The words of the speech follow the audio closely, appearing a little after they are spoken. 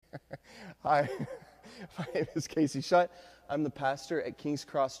Hi, my name is Casey Shutt. I'm the pastor at King's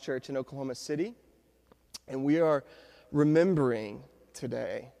Cross Church in Oklahoma City, and we are remembering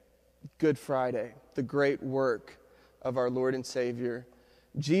today Good Friday, the great work of our Lord and Savior,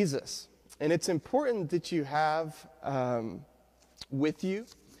 Jesus. And it's important that you have with you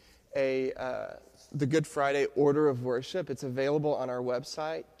the Good Friday order of worship. It's available on our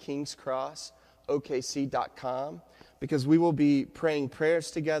website, kingscrossokc.com, because we will be praying prayers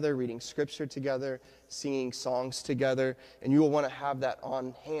together, reading scripture together, singing songs together, and you will want to have that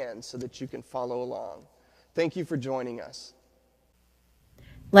on hand so that you can follow along. Thank you for joining us.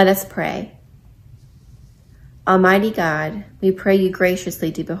 Let us pray. Almighty God, we pray you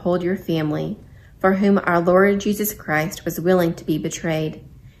graciously to behold your family, for whom our Lord Jesus Christ was willing to be betrayed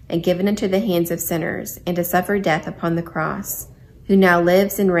and given into the hands of sinners and to suffer death upon the cross, who now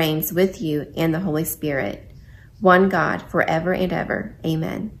lives and reigns with you and the Holy Spirit, one God, forever and ever.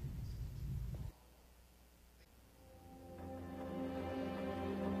 Amen.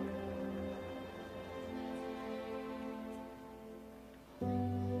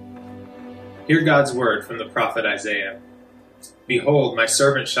 Hear God's word from the prophet Isaiah. Behold, my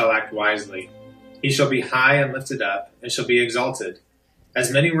servant shall act wisely. He shall be high and lifted up, and shall be exalted.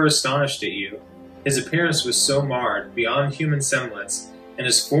 As many were astonished at you, his appearance was so marred, beyond human semblance, and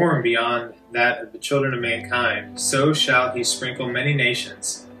his form beyond that of the children of mankind, so shall he sprinkle many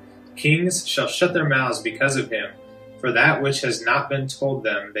nations. Kings shall shut their mouths because of him, for that which has not been told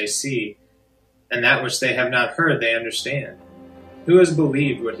them they see, and that which they have not heard they understand. Who has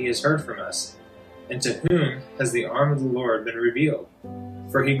believed what he has heard from us? And to whom has the arm of the Lord been revealed?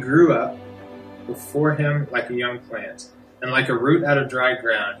 For he grew up before him like a young plant, and like a root out of dry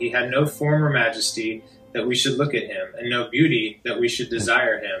ground. He had no form or majesty that we should look at him, and no beauty that we should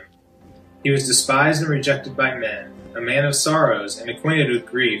desire him. He was despised and rejected by men, a man of sorrows and acquainted with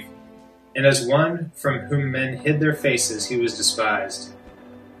grief. And as one from whom men hid their faces, he was despised,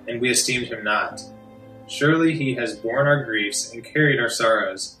 and we esteemed him not. Surely he has borne our griefs and carried our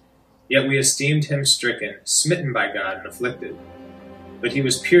sorrows. Yet we esteemed him stricken, smitten by God, and afflicted. But he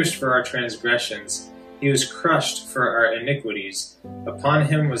was pierced for our transgressions. He was crushed for our iniquities. Upon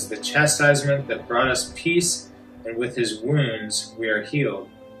him was the chastisement that brought us peace, and with his wounds we are healed.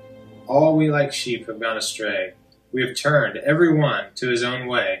 All we like sheep have gone astray. We have turned every one to his own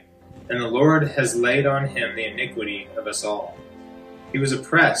way, and the Lord has laid on him the iniquity of us all. He was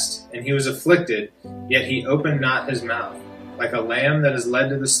oppressed, and he was afflicted, yet he opened not his mouth. Like a lamb that is led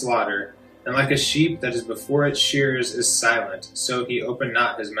to the slaughter, and like a sheep that is before its shearers is silent, so he opened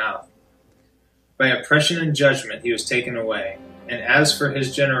not his mouth. By oppression and judgment he was taken away. And as for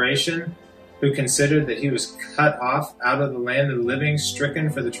his generation, who considered that he was cut off out of the land of the living,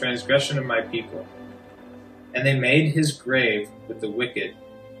 stricken for the transgression of my people. And they made his grave with the wicked,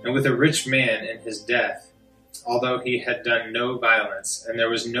 and with a rich man in his death, although he had done no violence, and there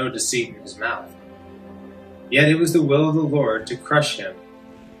was no deceit in his mouth. Yet it was the will of the Lord to crush him.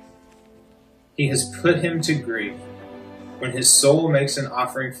 He has put him to grief. When his soul makes an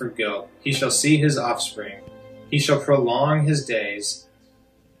offering for guilt, he shall see his offspring. He shall prolong his days.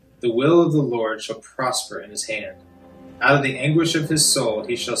 The will of the Lord shall prosper in his hand. Out of the anguish of his soul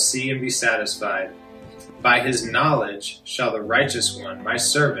he shall see and be satisfied. By his knowledge shall the righteous one, my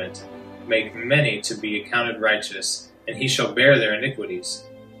servant, make many to be accounted righteous, and he shall bear their iniquities.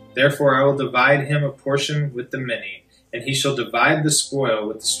 Therefore I will divide him a portion with the many, and he shall divide the spoil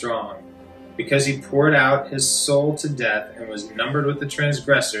with the strong. Because he poured out his soul to death and was numbered with the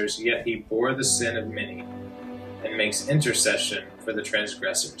transgressors, yet he bore the sin of many, and makes intercession for the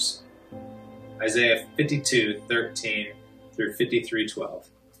transgressors. Isaiah 52:13 through 53:12.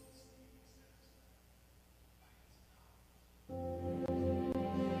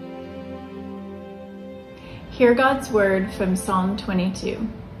 Hear God's word from Psalm 22.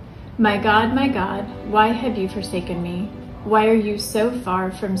 My God, why have you forsaken me? Why are you so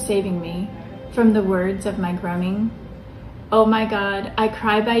far from saving me from the words of my groaning? O my God, I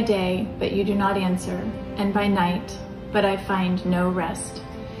cry by day, but you do not answer, and by night, but I find no rest.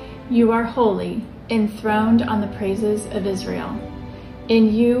 You are holy, enthroned on the praises of Israel.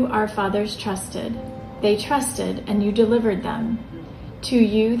 In you our fathers trusted. They trusted, and you delivered them. To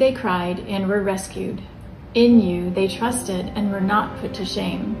you they cried and were rescued. In you they trusted and were not put to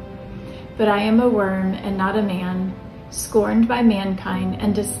shame. But I am a worm and not a man, scorned by mankind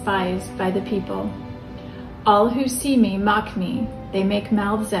and despised by the people. All who see me mock me. They make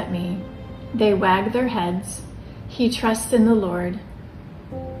mouths at me. They wag their heads. He trusts in the Lord.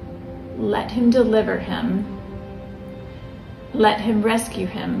 Let him deliver him. Let him rescue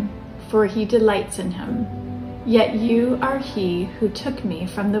him, for he delights in him. Yet you are he who took me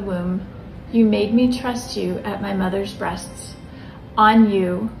from the womb. You made me trust you at my mother's breasts. On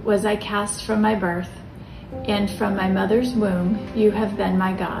you was I cast from my birth, and from my mother's womb you have been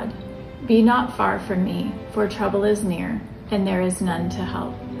my God. Be not far from me, for trouble is near, and there is none to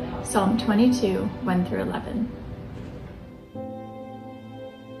help. Psalm 22, 1 through 11.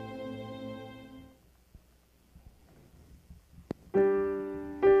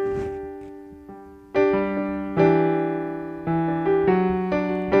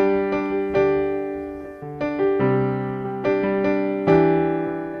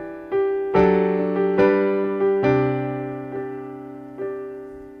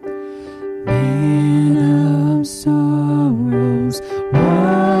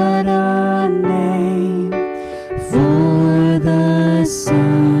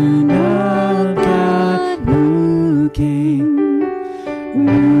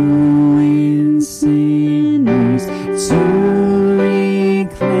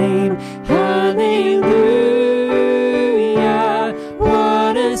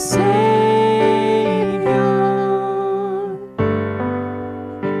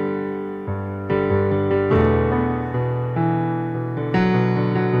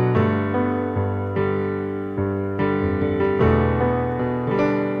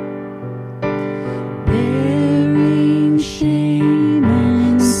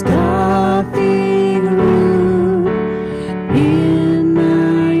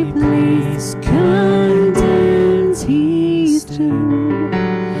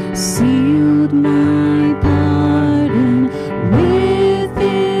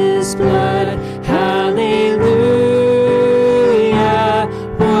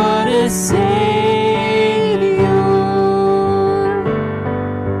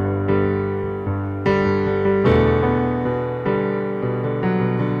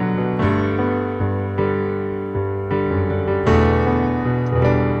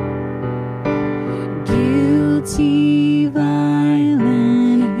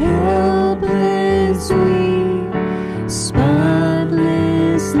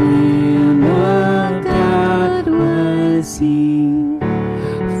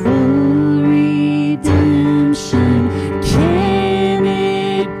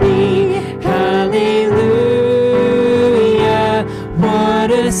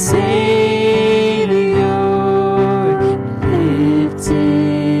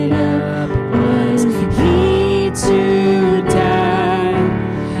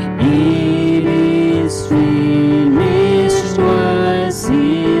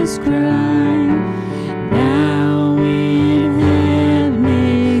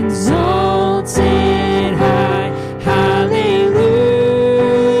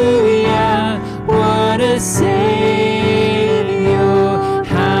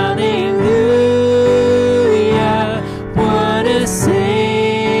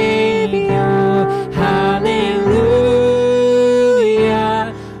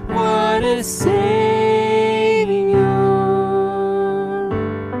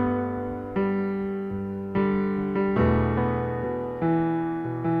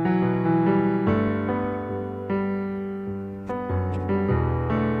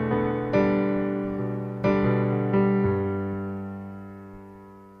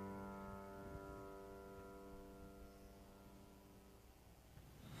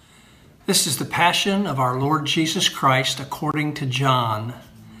 This is the Passion of our Lord Jesus Christ according to John.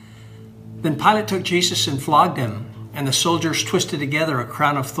 Then Pilate took Jesus and flogged him, and the soldiers twisted together a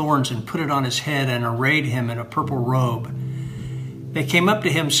crown of thorns and put it on his head and arrayed him in a purple robe. They came up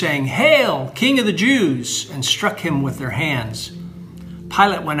to him saying, "Hail, King of the Jews!" and struck him with their hands.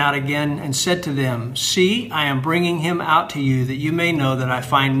 Pilate went out again and said to them, "See, I am bringing him out to you that you may know that I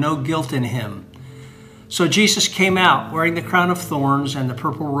find no guilt in him." So Jesus came out wearing the crown of thorns and the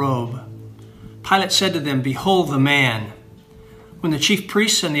purple robe. Pilate said to them, "Behold the man." When the chief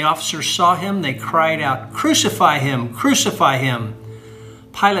priests and the officers saw him, they cried out, "Crucify him! Crucify him!"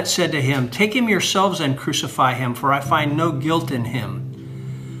 Pilate said to him, "Take him yourselves and crucify him, for I find no guilt in him."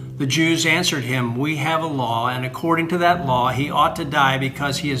 The Jews answered him, "We have a law, and according to that law he ought to die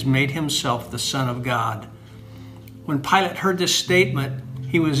because he has made himself the Son of God." When Pilate heard this statement,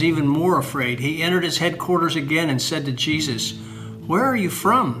 he was even more afraid. He entered his headquarters again and said to Jesus, "Where are you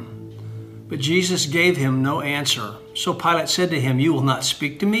from?" But Jesus gave him no answer. So Pilate said to him, "You will not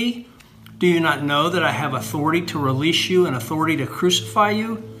speak to me? Do you not know that I have authority to release you and authority to crucify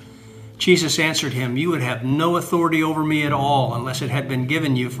you?" Jesus answered him, "You would have no authority over me at all unless it had been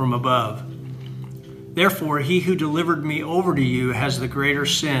given you from above. Therefore, he who delivered me over to you has the greater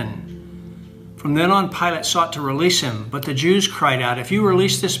sin." From then on, Pilate sought to release him, but the Jews cried out, "If you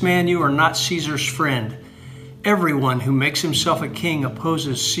release this man, you are not Caesar's friend. Everyone who makes himself a king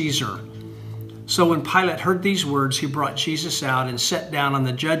opposes Caesar." So when Pilate heard these words, he brought Jesus out and sat down on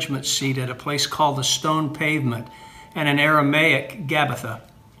the judgment seat at a place called the Stone Pavement, and in Aramaic, Gabbatha.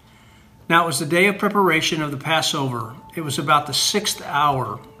 Now it was the day of preparation of the Passover. It was about the 6th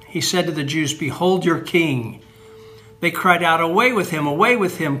hour. He said to the Jews, "Behold your king." They cried out, away with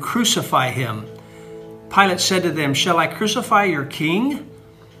him, crucify him." Pilate said to them, "Shall I crucify your king?"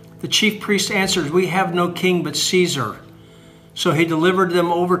 The chief priests answered, "We have no king but Caesar." So he delivered them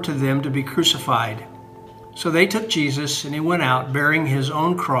over to them to be crucified. So they took Jesus, and he went out, bearing his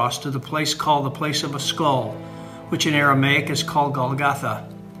own cross, to the place called the Place of a Skull, which in Aramaic is called Golgotha.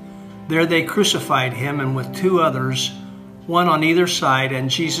 There they crucified him, and with 2 others, one on either side, and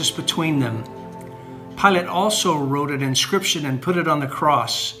Jesus between them. Pilate also wrote an inscription and put it on the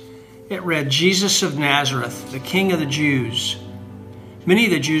cross. It read, "Jesus of Nazareth, the King of the Jews." Many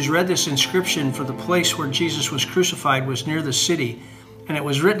of the Jews read this inscription, for the place where Jesus was crucified was near the city, and it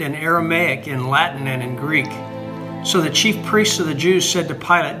was written in Aramaic, in Latin, and in Greek. So the chief priests of the Jews said to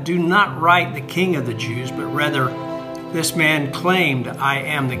Pilate, "Do not write the King of the Jews, but rather, this man claimed, 'I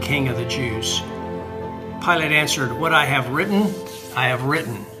am the King of the Jews.'" Pilate answered, "What I have written, I have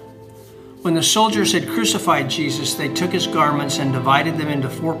written." When the soldiers had crucified Jesus, they took his garments and divided them into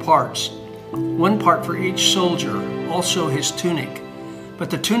 4 parts, 1 part for each soldier, also his tunic. But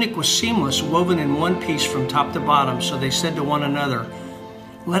the tunic was seamless, woven in one piece from top to bottom. So they said to one another,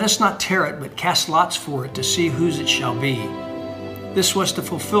 "Let us not tear it, but cast lots for it to see whose it shall be." This was to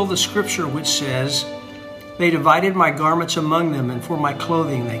fulfill the scripture which says, "They divided my garments among them, and for my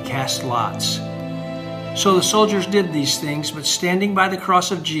clothing they cast lots." So the soldiers did these things, but standing by the cross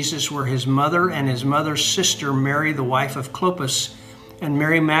of Jesus were his mother and his mother's sister, Mary, the wife of Clopas, and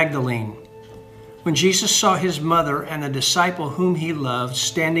Mary Magdalene. When Jesus saw his mother and the disciple whom he loved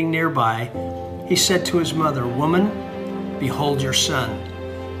standing nearby, he said to his mother, "Woman, behold your son."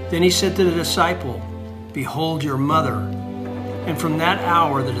 Then he said to the disciple, "Behold your mother." And from that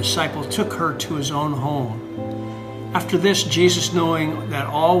hour the disciple took her to his own home. After this, Jesus, knowing that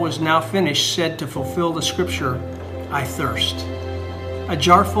all was now finished, said to fulfill the scripture, "I thirst." A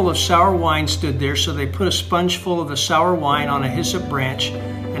jar full of sour wine stood there, so they put a sponge full of the sour wine on a hyssop branch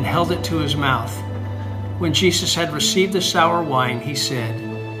and held it to his mouth. When Jesus had received the sour wine, he said,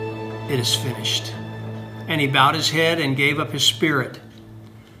 "It is finished." And he bowed his head and gave up his spirit.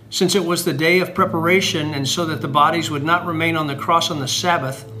 Since it was the day of preparation, and so that the bodies would not remain on the cross on the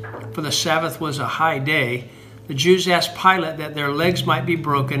Sabbath, for the Sabbath was a high day, the Jews asked Pilate that their legs might be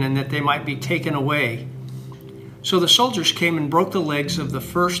broken and that they might be taken away. So the soldiers came and broke the legs of the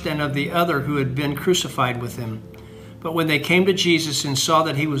first and of the other who had been crucified with him. But when they came to Jesus and saw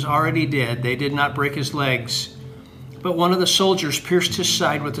that he was already dead, they did not break his legs. But one of the soldiers pierced his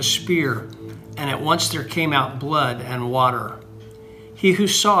side with a spear, and at once there came out blood and water. He who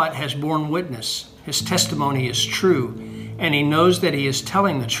saw it has borne witness. His testimony is true, and he knows that he is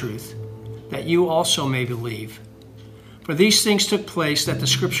telling the truth, that you also may believe. For these things took place that the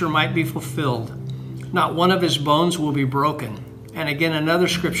scripture might be fulfilled. Not one of his bones will be broken. And again another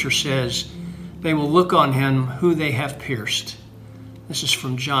scripture says, "They will look on him who they have pierced." This is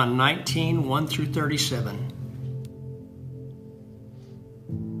from John 19, 1 through 37.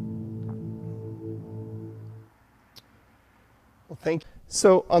 Well, thank you.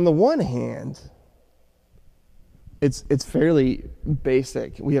 So on the one hand, it's fairly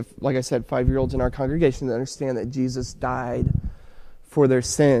basic. We have, like I said, 5-year-olds in our congregation that understand that Jesus died for their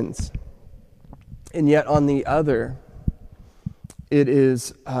sins. And yet on the other, it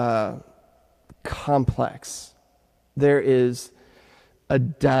is complex. There is a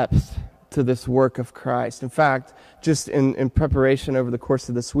depth to this work of Christ. In fact, just in preparation over the course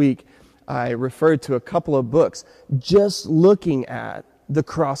of this week, I referred to a couple of books just looking at the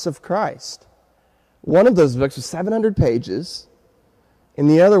cross of Christ. One of those books was 700 pages, and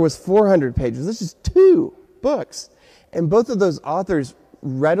the other was 400 pages. This is 2 books. And both of those authors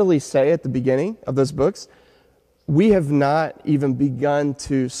readily say at the beginning of those books, we have not even begun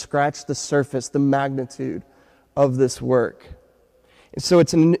to scratch the surface, the magnitude of this work. And so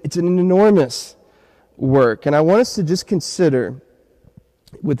it's an enormous work. And I want us to just consider,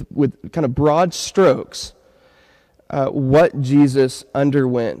 with kind of broad strokes, what Jesus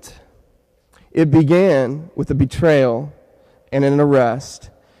underwent. It began with a betrayal and an arrest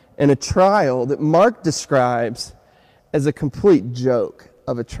and a trial that Mark describes as a complete joke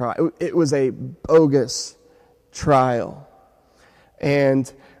of a trial. It was a bogus trial.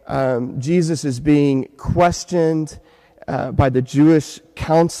 And Jesus is being questioned by the Jewish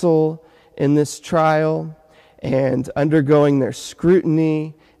council in this trial and undergoing their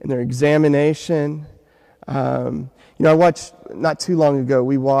scrutiny and their examination. Not too long ago,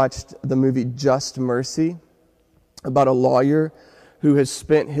 we watched the movie Just Mercy about a lawyer who has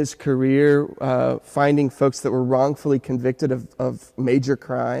spent his career finding folks that were wrongfully convicted of major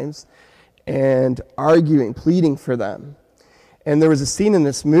crimes and pleading for them. And there was a scene in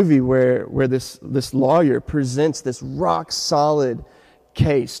this movie where this lawyer presents this rock-solid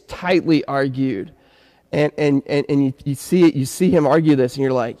case, tightly argued. And you see him argue this, and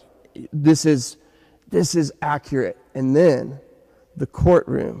you're like, this is accurate. And then the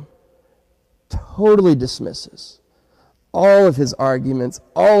courtroom totally dismisses all of his arguments,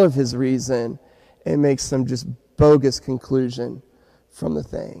 all of his reason, and makes some just bogus conclusion from the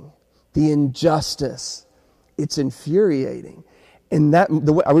thing. The injustice, it's infuriating. And I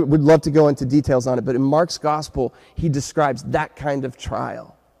would love to go into details on it, but in Mark's gospel, he describes that kind of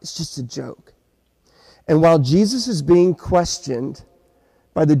trial. It's just a joke. And while Jesus is being questioned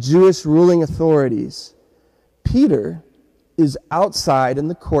by the Jewish ruling authorities, Peter is outside in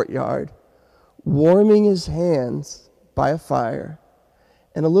the courtyard, warming his hands by a fire,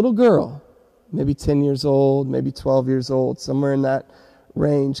 and a little girl, maybe 10 years old, maybe 12 years old, somewhere in that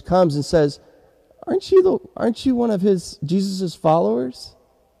range, comes and says, aren't you one of Jesus' followers?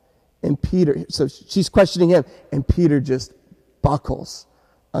 And Peter, so she's questioning him, and Peter just buckles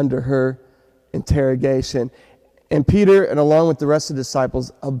under her interrogation. And Peter, and along with the rest of the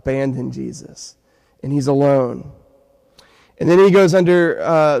disciples, abandon Jesus. And he's alone. And then he goes under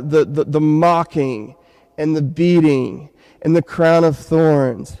the mocking and the beating and the crown of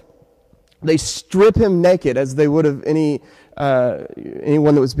thorns. They strip him naked as they would have anyone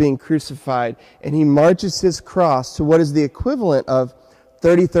that was being crucified. And he marches his cross to what is the equivalent of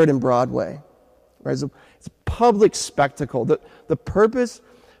 33rd and Broadway. Right? It's a public spectacle. The purpose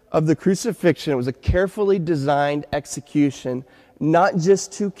of the crucifixion was a carefully designed execution, not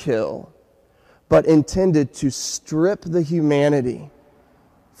just to kill, but intended to strip the humanity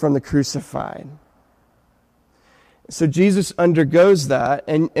from the crucified. So Jesus undergoes that,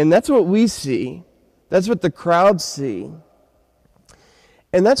 and that's what we see. That's what the crowds see.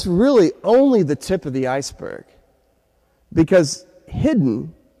 And that's really only the tip of the iceberg. Because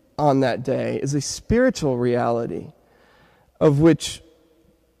hidden on that day is a spiritual reality of which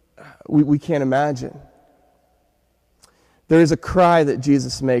we can't imagine. There is a cry that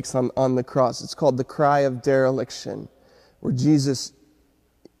Jesus makes on the cross. It's called the cry of dereliction, where Jesus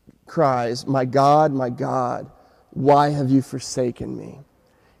cries, my God, why have you forsaken me?"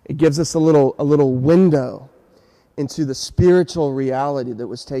 It gives us a little window into the spiritual reality that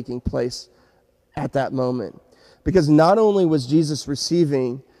was taking place at that moment. Because not only was Jesus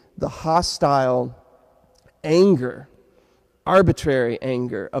receiving the hostile anger, arbitrary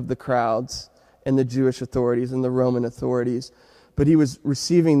anger of the crowds and the Jewish authorities and the Roman authorities, but he was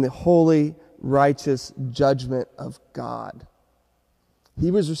receiving the holy, righteous judgment of God.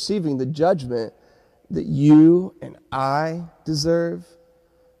 He was receiving the judgment that you and I deserve,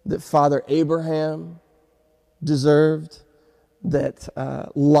 that Father Abraham deserved, that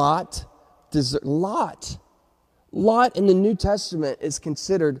Lot deserved. Lot in the New Testament is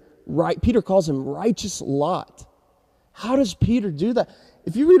considered right. Peter calls him righteous Lot. How does Peter do that?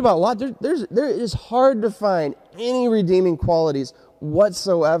 If you read about Lot, there is hard to find any redeeming qualities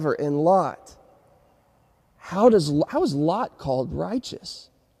whatsoever in Lot. How is Lot called righteous?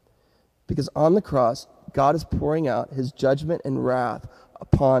 Because on the cross, God is pouring out his judgment and wrath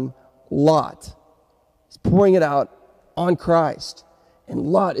upon Lot. He's pouring it out on Christ.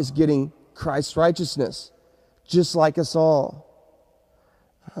 And Lot is getting Christ's righteousness, just like us all.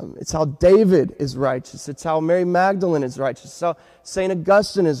 It's how David is righteous. It's how Mary Magdalene is righteous. It's how St.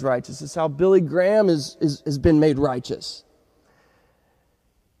 Augustine is righteous. It's how Billy Graham has been made righteous.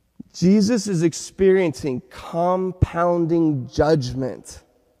 Jesus is experiencing compounding judgment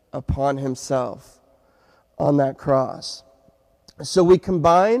upon himself on that cross. So we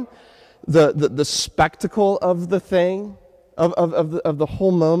combine the spectacle of the thing, of the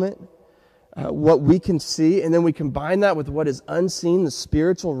whole moment, what we can see, and then we combine that with what is unseen, the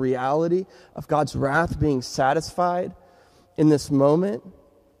spiritual reality of God's wrath being satisfied in this moment.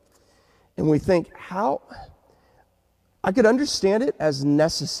 And we think, how? I could understand it as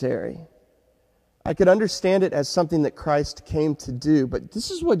necessary. I could understand it as something that Christ came to do, but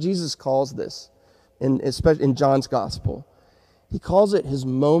this is what Jesus calls this, especially in John's gospel. He calls it his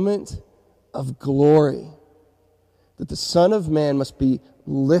moment of glory, that the Son of Man must be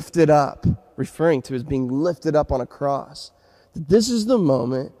lifted up, referring to as being lifted up on a cross. That this is the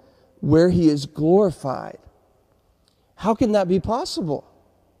moment where he is glorified. How can that be possible?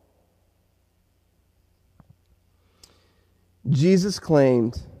 Jesus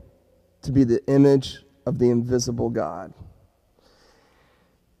claimed to be the image of the invisible God.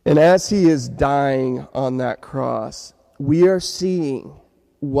 And as he is dying on that cross, we are seeing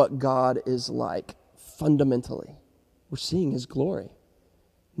what God is like fundamentally. We're seeing his glory.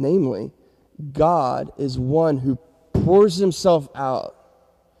 Namely, God is one who pours himself out.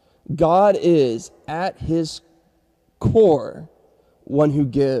 God is, at his core, one who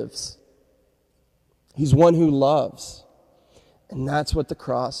gives. He's one who loves. And that's what the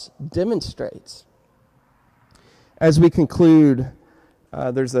cross demonstrates. As we conclude,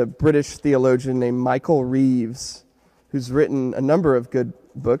 there's a British theologian named Michael Reeves who's written a number of good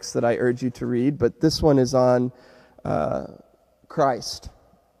books that I urge you to read, but this one is on Christ.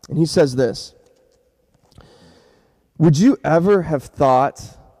 And he says this: would you ever have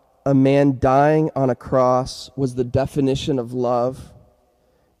thought a man dying on a cross was the definition of love?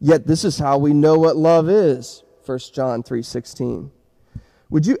 Yet this is how we know what love is. 1 John 3:16.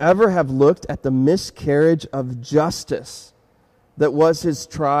 Would you ever have looked at the miscarriage of justice that was his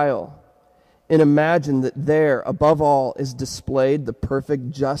trial and imagined that there, above all, is displayed the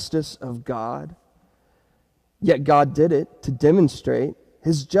perfect justice of God? Yet God did it to demonstrate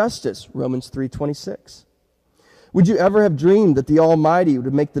his justice. Romans 3:26. Would you ever have dreamed that the Almighty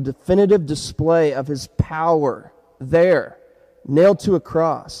would make the definitive display of his power there, nailed to a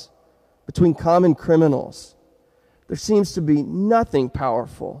cross, between common criminals? There seems to be nothing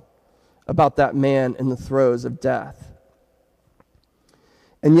powerful about that man in the throes of death.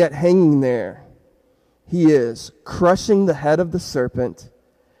 And yet hanging there, he is crushing the head of the serpent,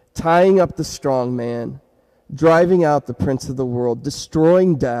 tying up the strong man, driving out the prince of the world,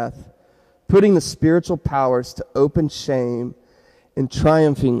 destroying death, putting the spiritual powers to open shame, and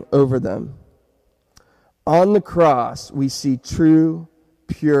triumphing over them. On the cross, we see true,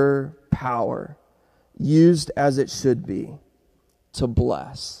 pure power, used as it should be, to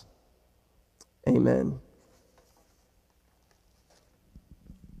bless. Amen.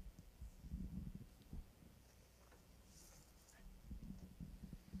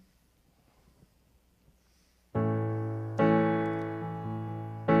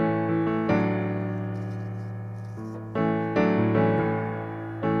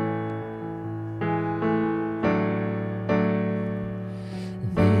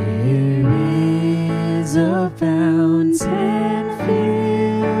 A fountain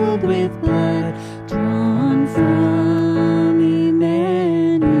filled with blood drawn from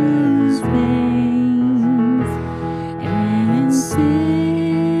Emmanuel's veins, and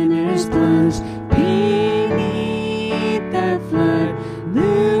sinners plunged beneath that flood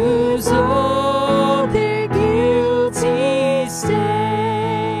lose all their guilty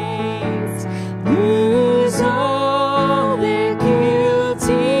stains, lose all their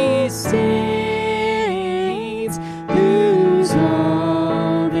guilty stains. Lose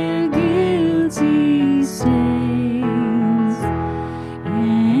all their guilty stains,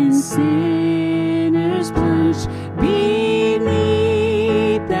 and sinners plunged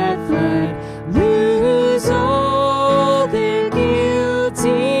beneath that flood lose all their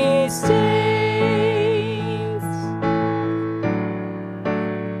guilty stains.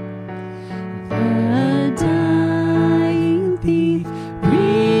 The dying thief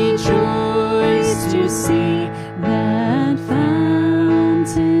rejoiced to see that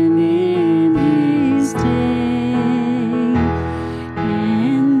fountain in his day,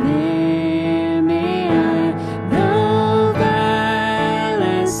 and there may I, the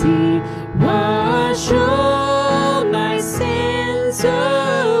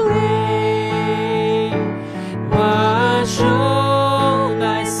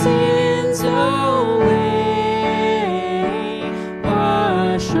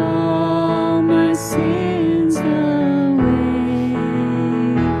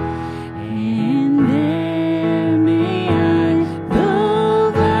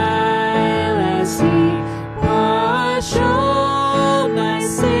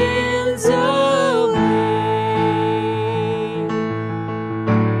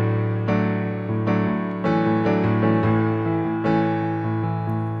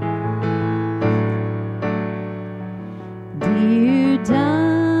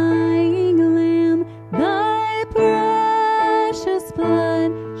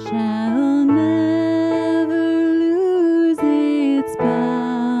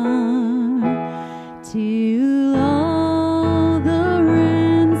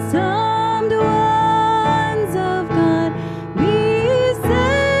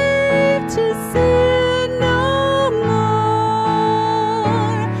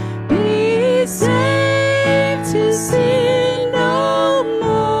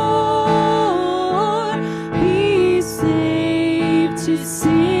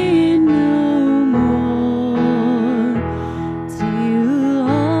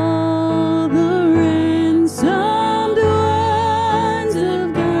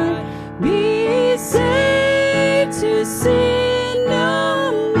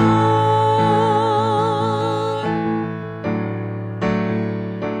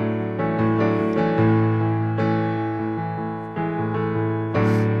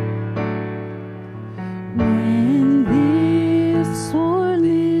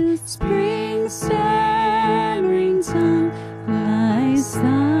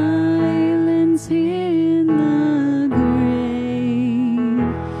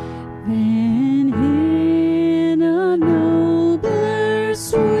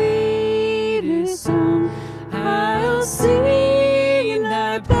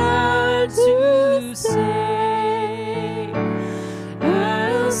save.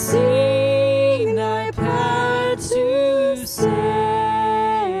 I'll sing thy power to save.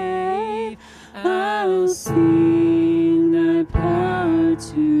 I'll sing thy power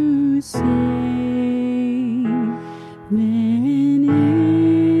to save. Men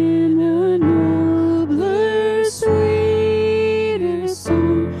in a nobler, sweeter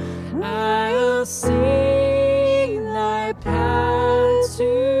song, I'll sing thy power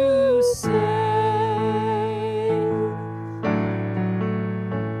to save.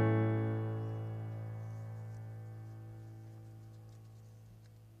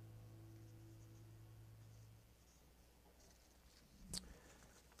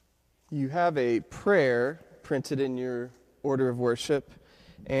 You have a prayer printed in your order of worship,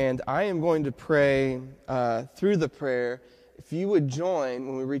 and I am going to pray through the prayer. If you would join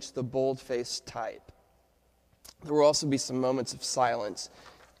when we reach the bold-faced type. There will also be some moments of silence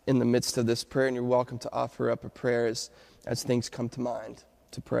in the midst of this prayer, and you're welcome to offer up a prayer as things come to mind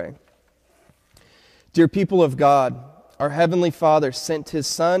to pray. Dear people of God, our Heavenly Father sent His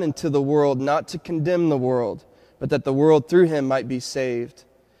Son into the world not to condemn the world, but that the world through Him might be saved,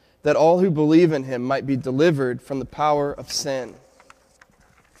 that all who believe in Him might be delivered from the power of sin,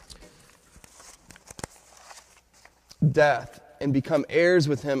 death, and become heirs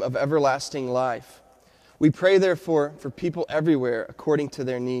with Him of everlasting life. We pray, therefore, for people everywhere according to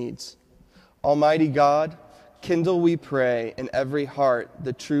their needs. Almighty God, kindle, we pray, in every heart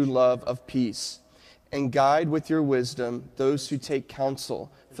the true love of peace, and guide with your wisdom those who take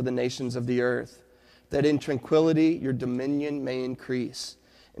counsel for the nations of the earth, that in tranquility your dominion may increase,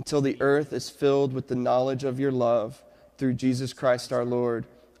 until the earth is filled with the knowledge of your love, through Jesus Christ our Lord.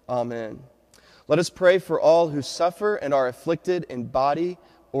 Amen. Let us pray for all who suffer and are afflicted in body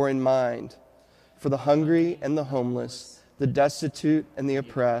or in mind, for the hungry and the homeless, the destitute and the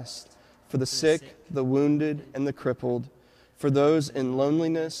oppressed, for the sick, the wounded, and the crippled, for those in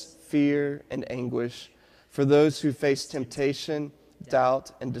loneliness, fear, and anguish, for those who face temptation,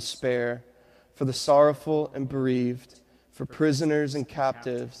 doubt, and despair, for the sorrowful and bereaved, for prisoners and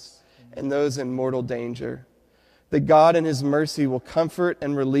captives, and those in mortal danger. That God in His mercy will comfort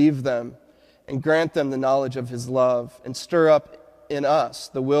and relieve them, and grant them the knowledge of His love, and stir up in us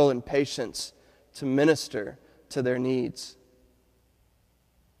the will and patience to minister to their needs.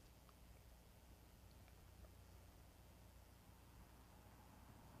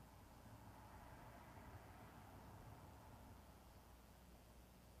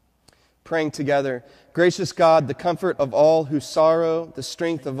 Praying together, gracious God, the comfort of all who sorrow, the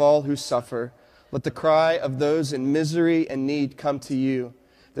strength of all who suffer, let the cry of those in misery and need come to you,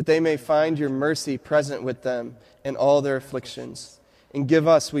 that they may find your mercy present with them in all their afflictions. And give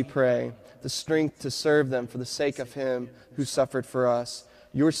us, we pray, the strength to serve them for the sake of Him who suffered for us,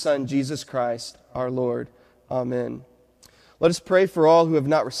 your Son, Jesus Christ, our Lord. Amen. Let us pray for all who have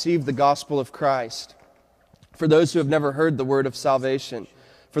not received the gospel of Christ, for those who have never heard the word of salvation,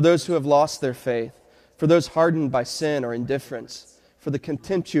 for those who have lost their faith, for those hardened by sin or indifference, for the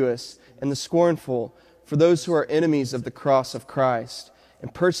contemptuous and the scornful, for those who are enemies of the cross of Christ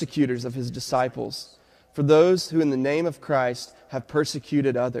and persecutors of His disciples, for those who in the name of Christ have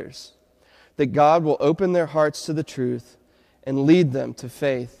persecuted others, that God will open their hearts to the truth and lead them to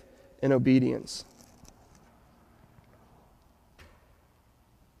faith and obedience.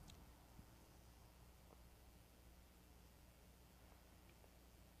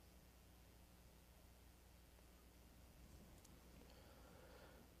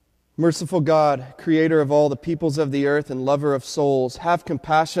 Merciful God, creator of all the peoples of the earth and lover of souls, have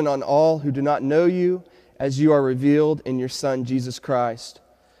compassion on all who do not know you as you are revealed in your Son, Jesus Christ.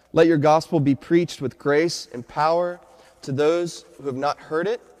 Let your gospel be preached with grace and power to those who have not heard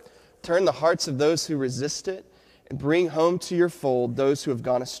it. Turn the hearts of those who resist it, and bring home to your fold those who have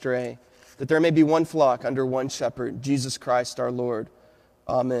gone astray, that there may be one flock under one shepherd, Jesus Christ our Lord.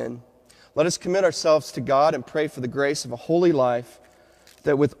 Amen. Let us commit ourselves to God and pray for the grace of a holy life,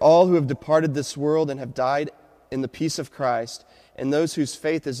 that with all who have departed this world and have died in the peace of Christ, and those whose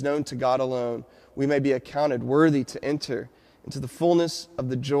faith is known to God alone, we may be accounted worthy to enter into the fullness of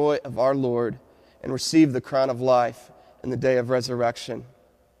the joy of our Lord and receive the crown of life in the day of resurrection.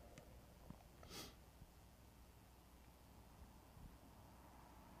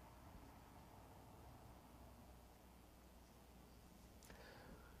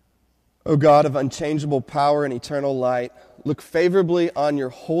 O God of unchangeable power and eternal light, look favorably on your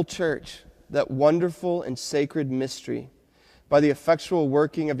whole church, that wonderful and sacred mystery. By the effectual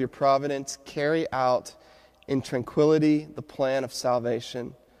working of your providence, carry out in tranquility the plan of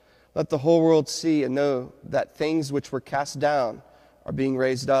salvation. Let the whole world see and know that things which were cast down are being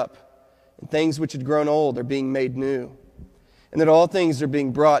raised up, and things which had grown old are being made new, and that all things are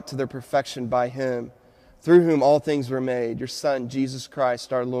being brought to their perfection by him, through whom all things were made, your Son, Jesus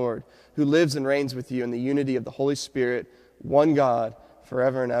Christ, our Lord, who lives and reigns with you in the unity of the Holy Spirit, one God,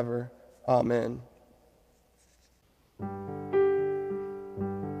 forever and ever. Amen.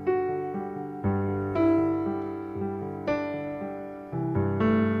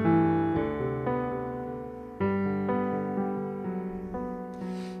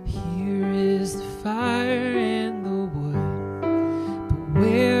 Here is the fire and the wood, but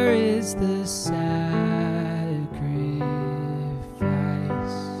where is the sacrifice?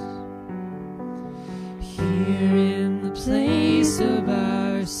 Here in the place of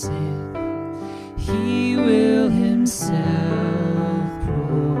our sin, he will himself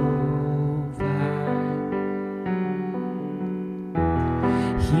provide.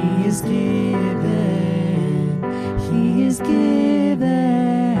 He is given, he is given.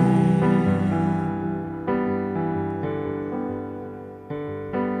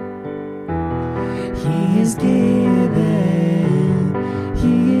 He is given,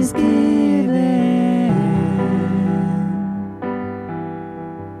 he is given.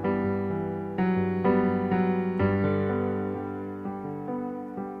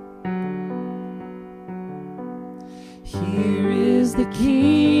 Here is the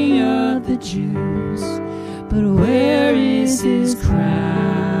King of the Jews, but where is his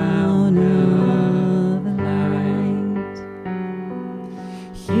crown of light?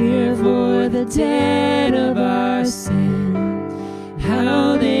 Here for the dead of our sin,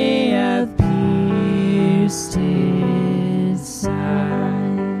 how they have pierced his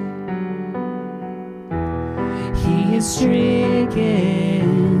side. He is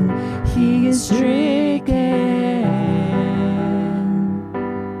stricken, he is stricken.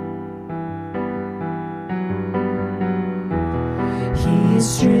 He is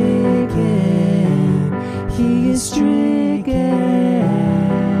stricken, he is stricken.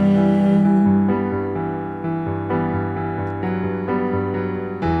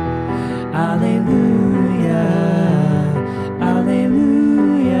 Alleluia,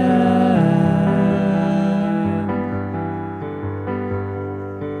 alleluia.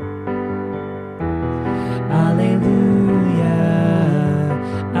 Alleluia,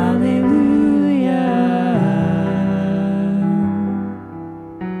 alleluia.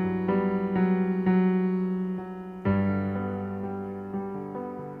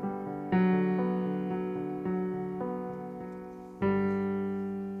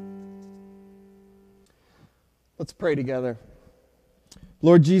 Let's pray together.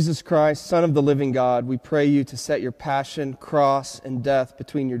 Lord Jesus Christ, Son of the living God, we pray you to set your passion, cross, and death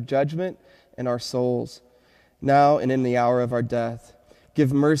between your judgment and our souls, now and in the hour of our death.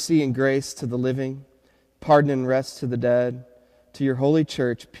 Give mercy and grace to the living, pardon and rest to the dead, to your holy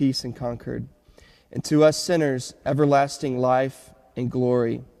church, peace and concord, and to us sinners, everlasting life and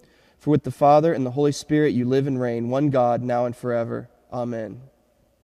glory. For with the Father and the Holy Spirit you live and reign, one God, now and forever. Amen.